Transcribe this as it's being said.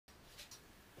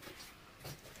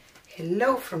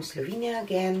Hello from Slovenia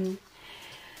again.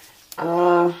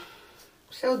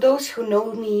 So those who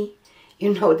know me,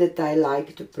 you know that I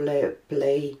like to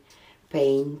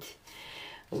paint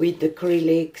with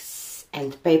acrylics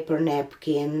and paper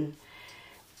napkin.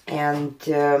 And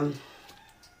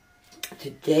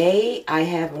today I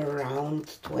have around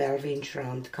 12-inch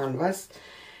round canvas,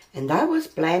 and I was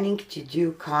planning to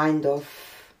do kind of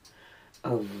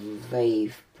a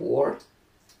wave pour,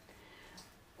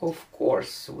 of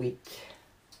course, with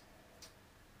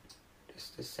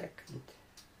just a second.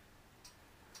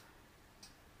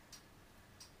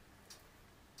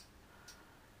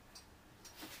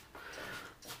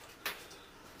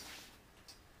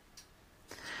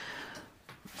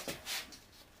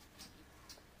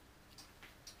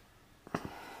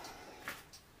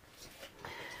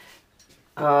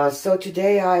 So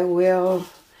today I will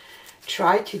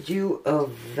try to do a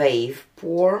wave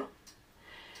pour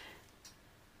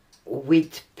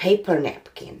with paper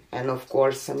napkin and of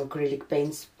course some acrylic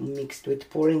paints mixed with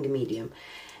pouring medium.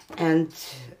 And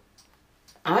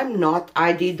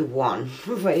I did one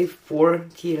wave pour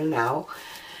till now,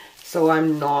 so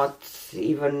I'm not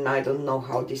even, I don't know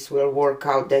how this will work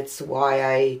out. That's why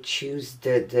I choose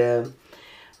the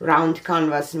round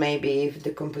canvas. Maybe if the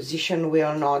composition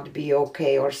will not be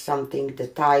okay or something,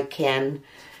 that I can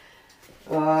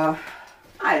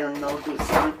I don't know, do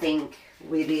something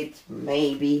with it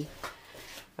maybe.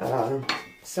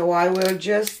 So I will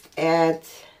just add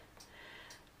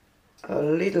a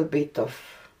little bit of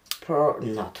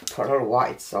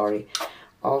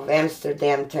of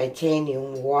Amsterdam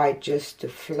titanium white, just to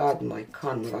flood my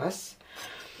canvas,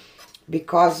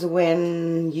 because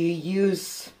when you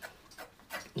use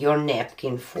your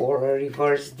napkin for a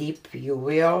reverse dip, you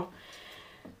will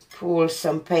pull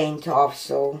some paint off.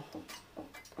 So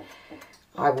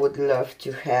I would love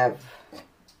to have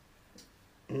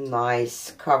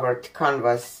nice covered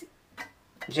canvas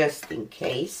just in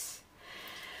case.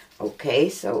 Okay,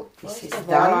 so this is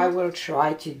done. I will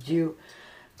try to do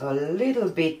a little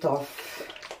bit of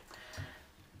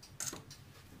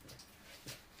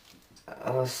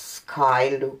a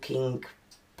sky looking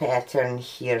pattern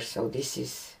here. So this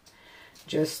is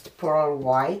just pearl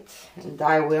white, and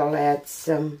I will add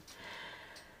some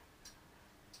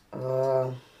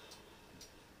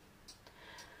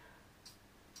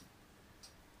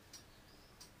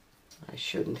I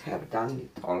shouldn't have done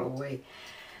it all the way.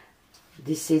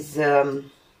 This is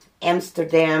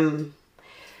Amsterdam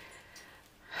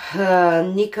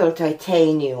nickel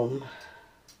titanium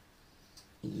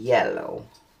yellow.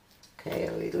 Okay,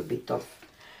 a little bit of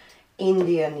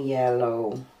Indian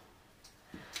yellow,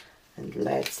 and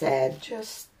let's add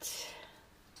just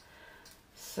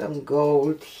some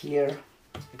gold here,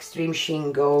 extreme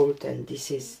sheen gold. And this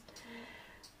is,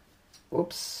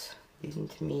 oops,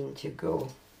 didn't mean to go,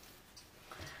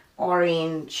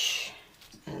 orange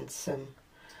and some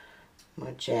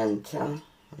magenta,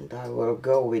 and I will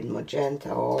go with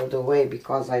magenta all the way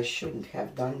because I shouldn't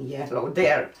have done yellow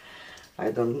there. I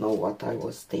don't know what I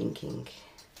was thinking.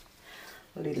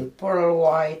 A little pearl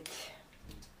white,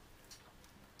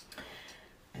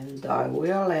 and I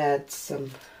will add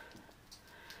some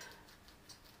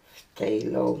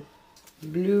phthalo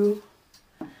blue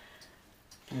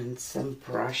and some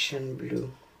Prussian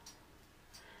blue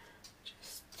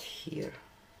just here,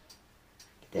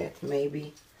 that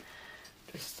maybe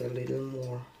just a little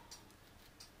more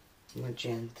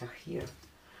magenta here.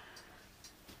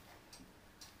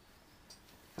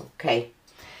 Okay,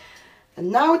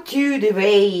 and now to the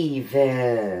wave.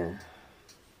 I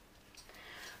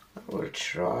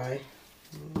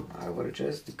will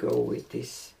just go with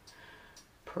this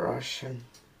Prussian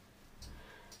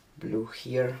blue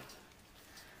here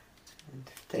and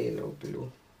phthalo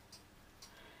blue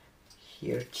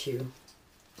here too.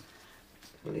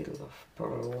 A little of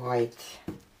pearl white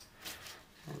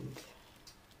and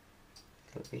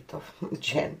a little bit of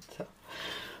magenta.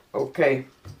 Okay.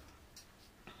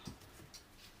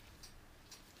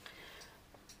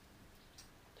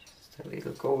 Just a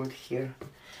little gold here.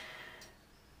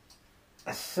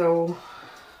 So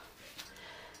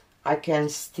I can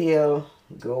still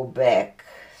go back.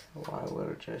 So I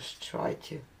will just try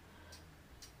to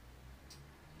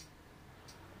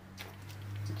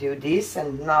do this,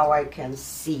 and now I can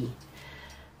see.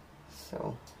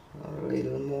 So a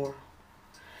little more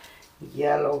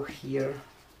yellow here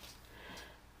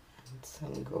and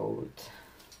some gold.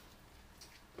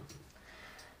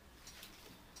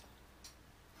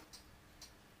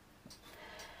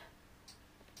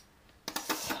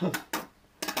 So,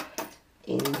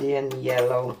 Indian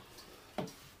yellow,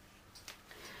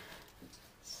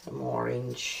 some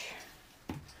orange,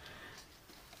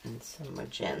 And some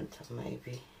magenta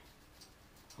maybe.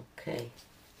 Okay.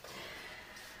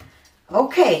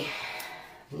 Okay,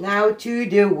 now to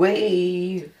the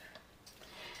wave.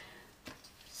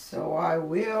 So I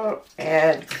will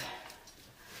add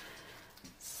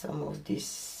some of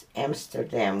this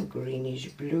Amsterdam greenish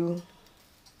blue.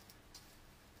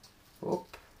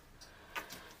 Oop,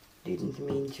 didn't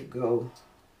mean to go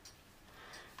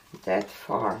that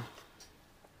far.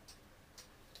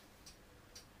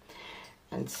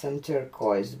 And some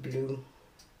turquoise blue.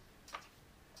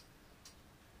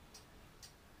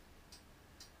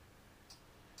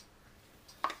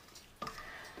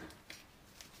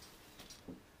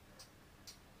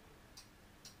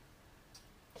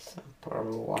 Some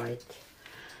pearl white.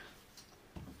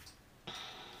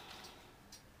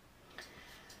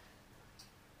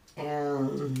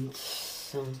 And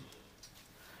some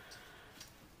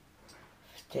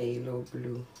phthalo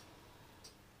blue.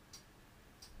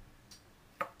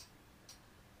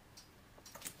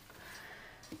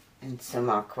 And some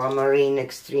aquamarine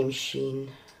extreme sheen.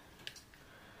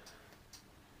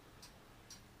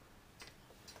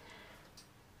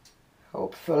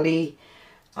 Hopefully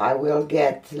I will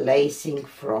get lacing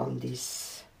from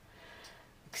this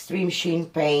extreme sheen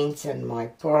paints and my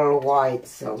pearl white,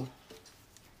 so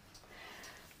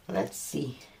let's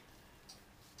see.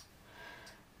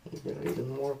 Need a little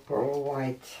more pearl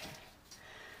white.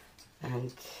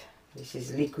 And this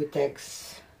is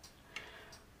Liquitex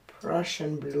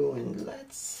Prussian blue, and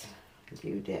let's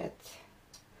do that.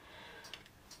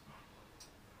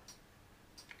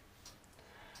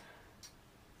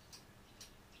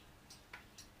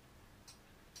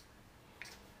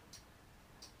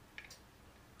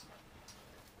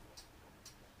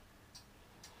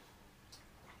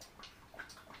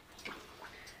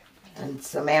 And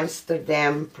some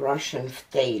Amsterdam Prussian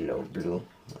phthalo blue,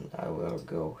 and I will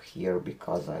go here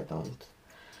because I don't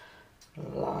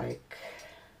like.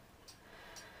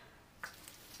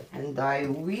 And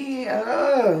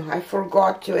I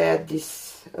forgot to add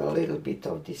this, a little bit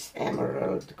of this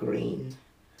emerald green.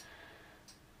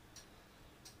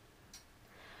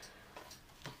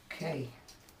 Okay,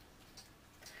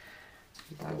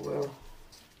 and I will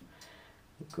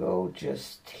go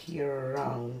just here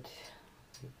around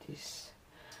with this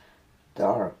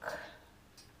dark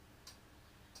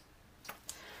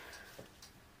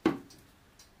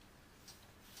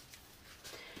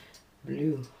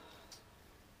blue.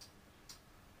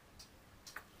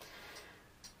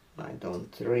 I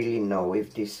don't really know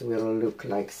if this will look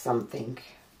like something,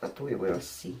 but we will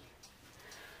see.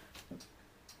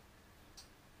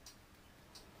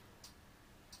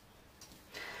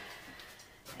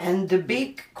 And the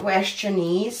big question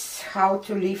is how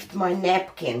to lift my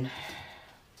napkin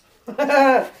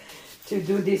to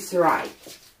do this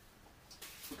right.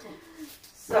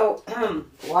 So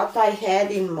what I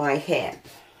had in my head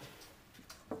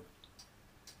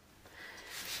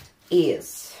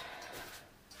is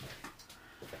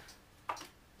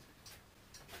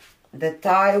that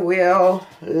I will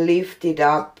lift it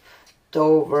up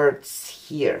towards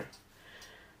here,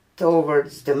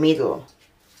 towards the middle,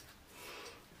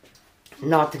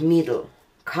 not middle,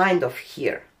 kind of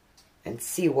here, and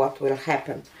see what will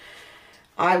happen.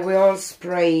 I will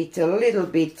spray it a little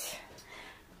bit.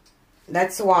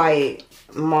 That's why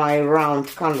my round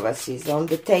canvas is on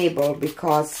the table,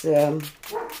 because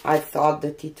I thought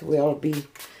that it will be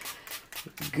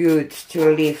good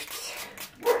to lift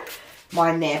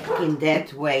my napkin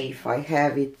that way if I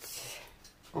have it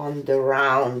on the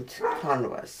round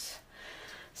canvas.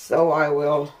 So I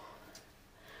will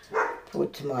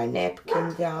put my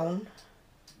napkin down,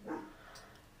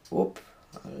 a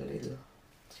little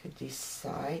to this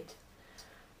side,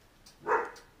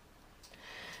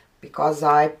 because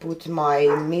I put my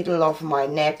middle of my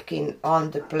napkin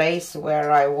on the place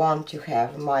where I want to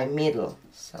have my middle.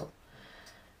 So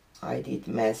I did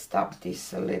mess up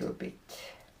this a little bit.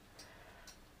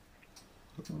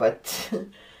 But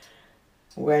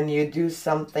when you do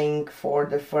something for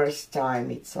the first time,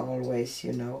 it's always,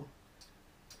 you know,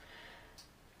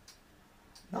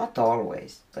 not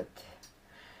always, but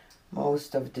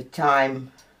most of the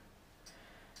time,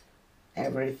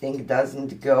 everything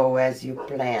doesn't go as you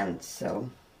planned.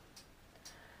 So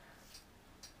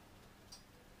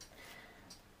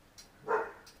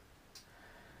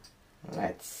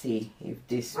let's see if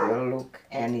this will look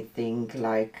anything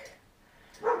like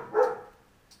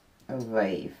a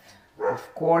wave.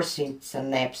 Of course it's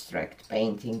an abstract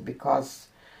painting, because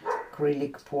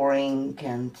acrylic pouring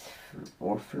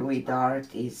or fluid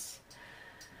art is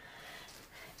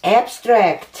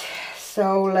abstract.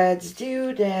 So let's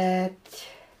do that.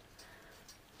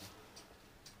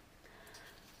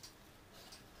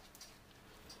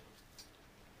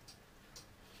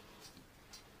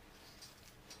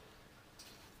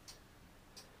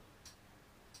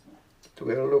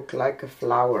 will look like a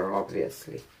flower,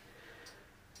 obviously.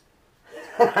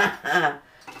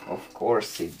 Of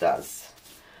course it does.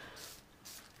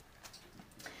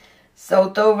 So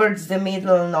towards the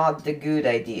middle, not the good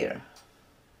idea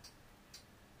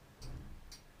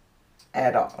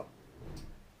at all.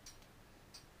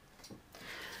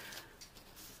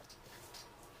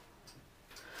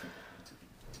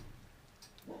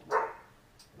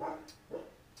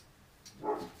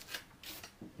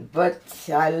 But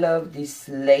I love this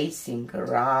lacing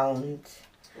around.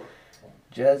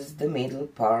 Just the middle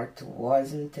part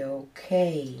wasn't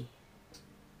okay.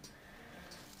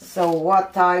 So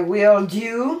what I will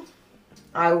do,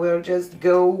 I will just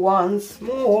go once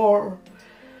more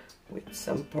with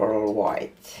some pearl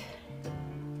white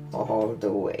all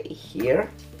the way here.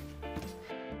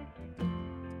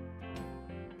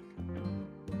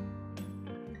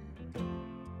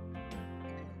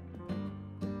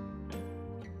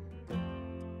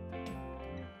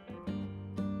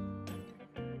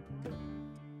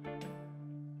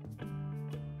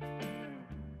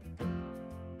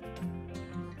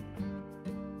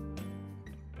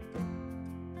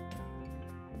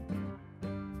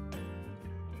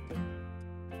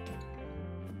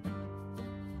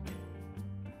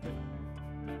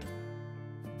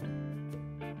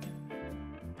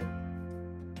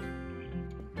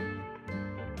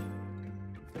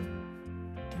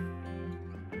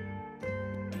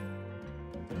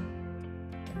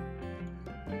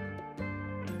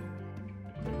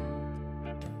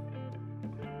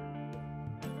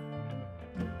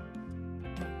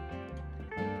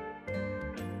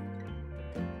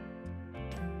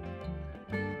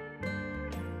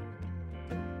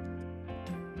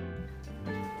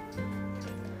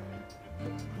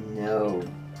 No.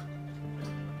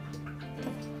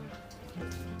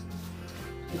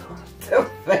 Not a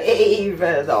wave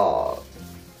at all.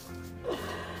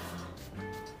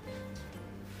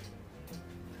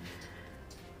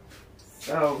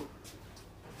 So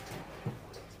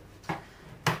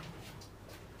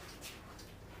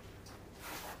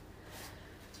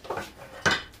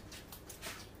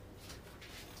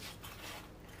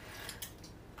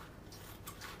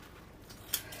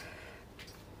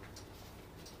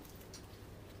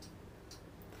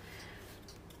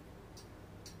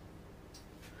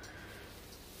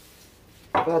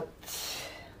but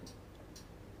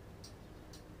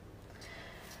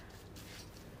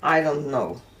I don't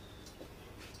know.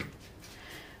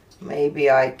 Maybe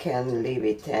I can leave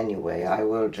it anyway. I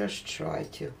will just try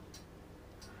to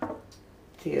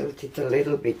tilt it a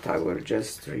little bit. I will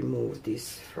just remove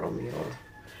this from your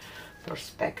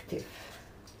perspective.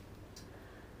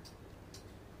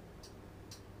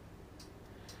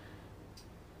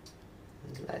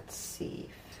 Let's see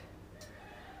if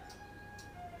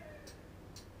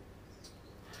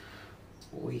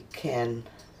we can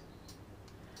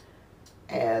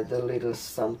add a little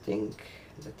something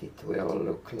that it will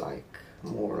look like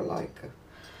more like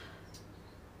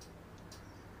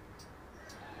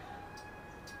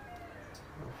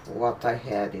what I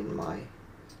had in my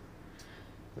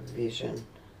vision.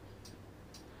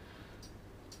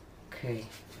 Okay.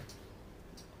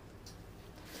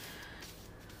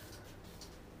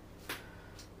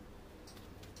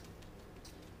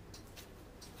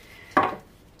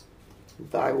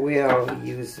 I will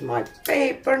use my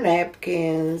paper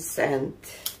napkins and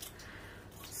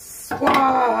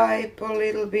swipe a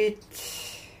little bit.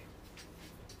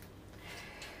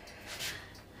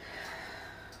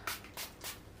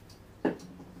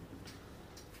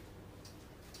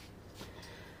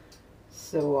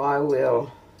 So I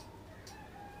will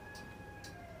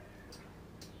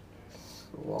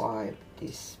swipe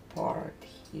this part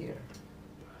here.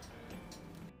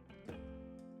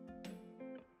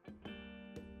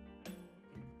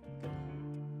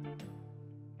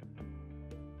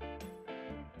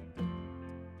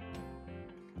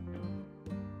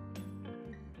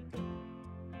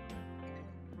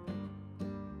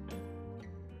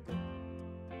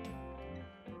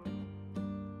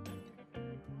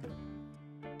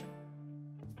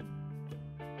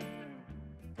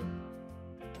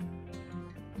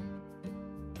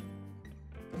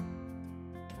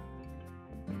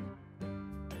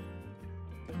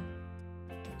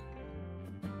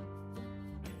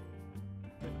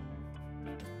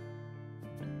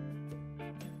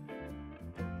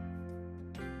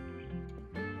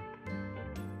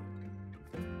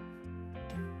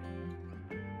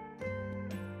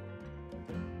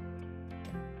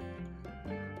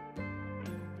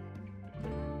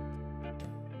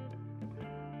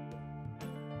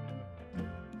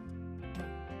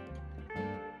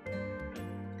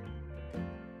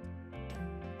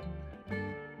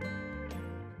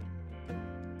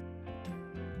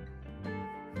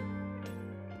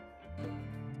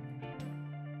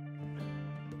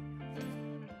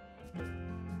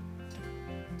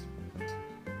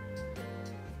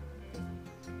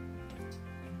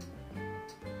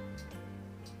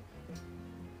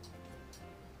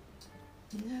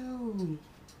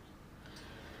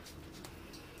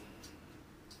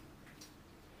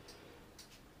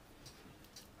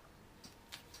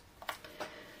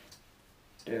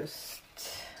 Just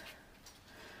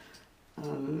a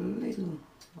little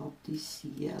of this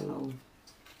yellow.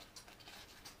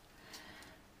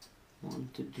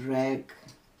 Want to drag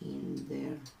in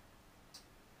there.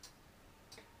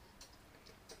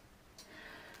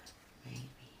 Maybe.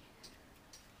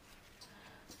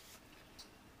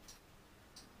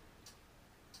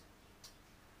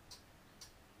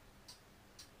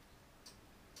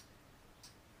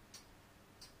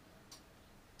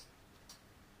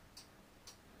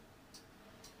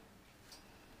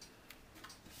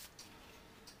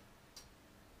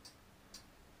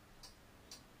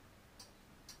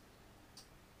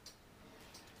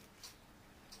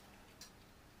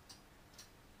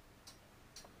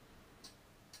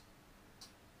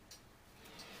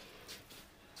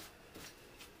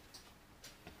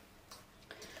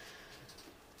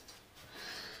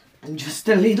 And just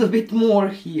a little bit more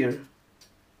here.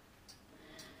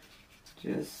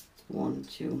 Just want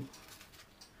to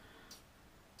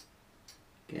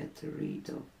get rid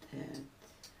of that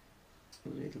a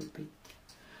little bit.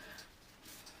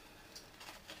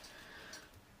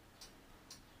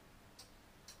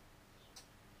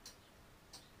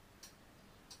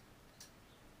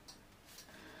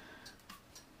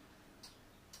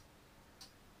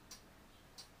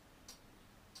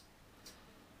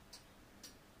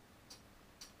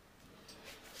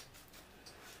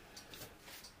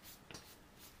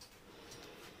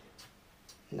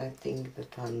 And I think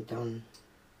that I'm done.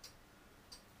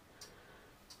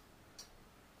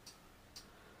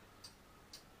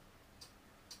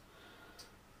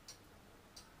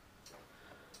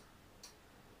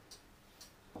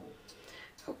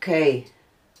 Okay,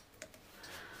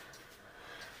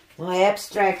 my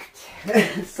abstract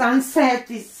sunset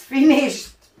is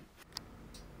finished.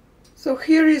 So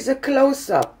here is a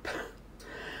close-up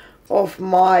of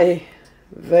my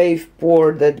wave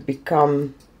pour that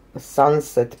become a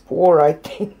sunset pour, I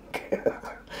think.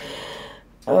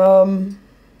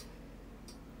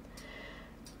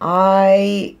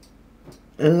 I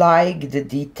like the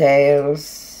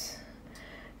details.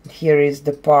 Here is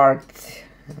the part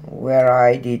where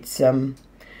I did some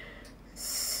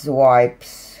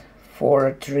swipes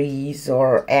for trees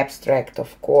or abstract,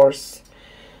 of course,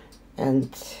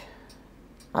 and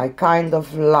I kind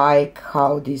of like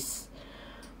how this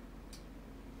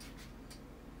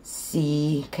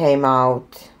sea came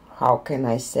out. How can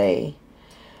I say?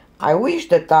 I wish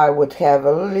that I would have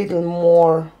a little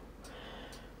more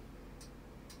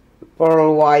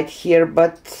pearl white here,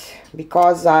 but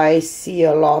because I see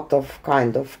a lot of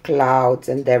kind of clouds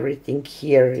and everything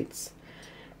here, it's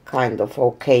kind of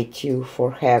okay too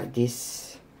for have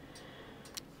this.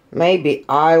 Maybe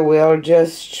I will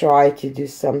just try to do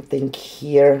something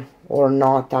here or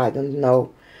not, I don't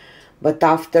know. But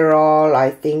after all, I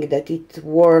think that it's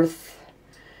worth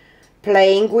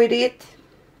playing with it.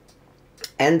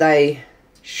 And I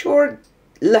sure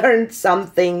learned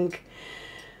something.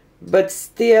 But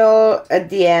still,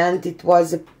 at the end, it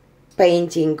was a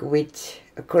painting with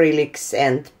acrylics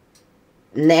and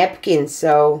napkin.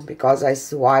 So, because I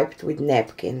swiped with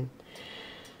napkin.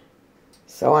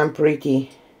 So I'm pretty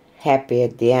happy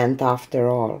at the end after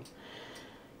all.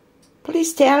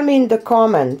 Please tell me in the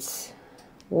comments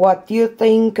what you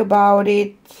think about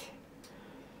it.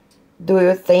 Do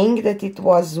you think that it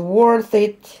was worth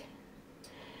it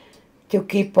to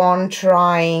keep on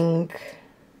trying?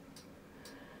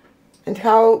 And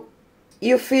how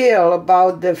you feel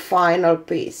about the final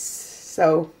piece.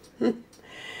 So,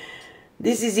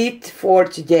 this is it for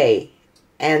today.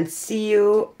 And see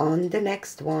you on the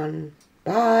next one.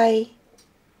 Bye!